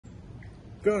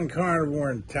Going Carnivore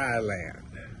in Thailand.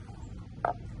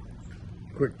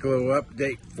 Quick little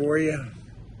update for you.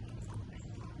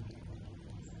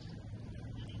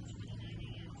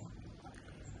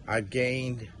 I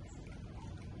gained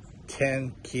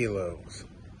 10 kilos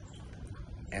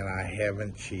and I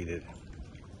haven't cheated.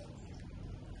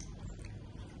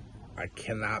 I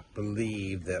cannot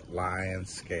believe that lion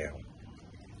scale.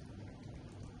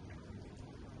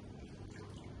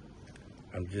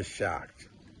 I'm just shocked.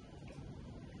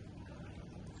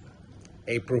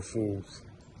 April Fools.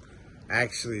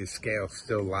 Actually, the scale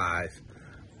still lies,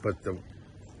 but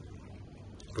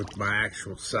my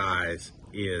actual size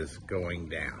is going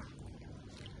down.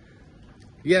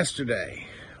 Yesterday,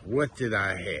 what did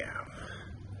I have?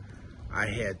 I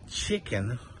had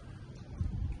chicken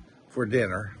for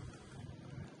dinner.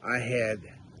 I had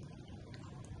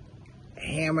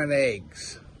ham and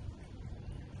eggs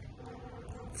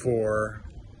for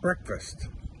breakfast.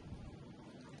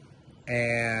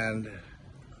 And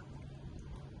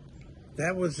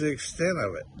that was the extent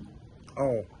of it.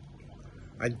 Oh,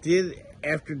 I did,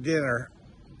 after dinner,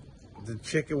 the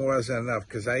chicken wasn't enough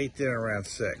because I ate dinner around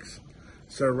 6.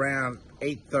 So around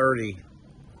 8:30,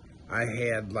 I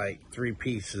had like 3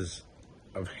 pieces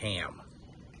of ham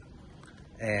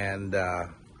and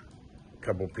a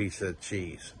couple pieces of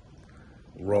cheese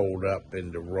rolled up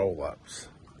into roll-ups.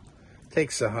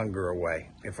 Takes the hunger away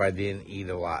if I didn't eat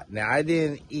a lot. Now, I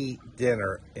didn't eat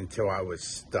dinner until I was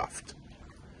stuffed.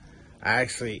 I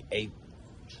actually ate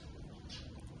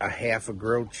a half a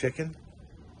grilled chicken.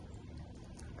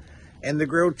 And the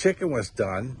grilled chicken was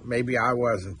done. Maybe I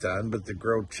wasn't done, but the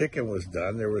grilled chicken was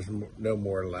done. There was no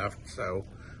more left, so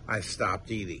I stopped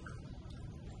eating.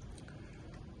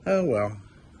 Oh well,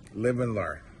 live and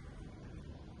learn.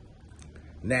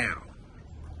 Now,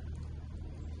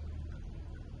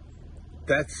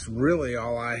 that's really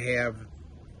all I have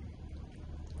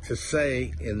to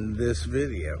say in this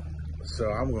video. So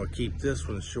I'm going to keep this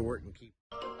one short and keep...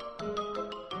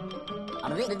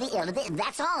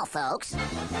 That's all, folks.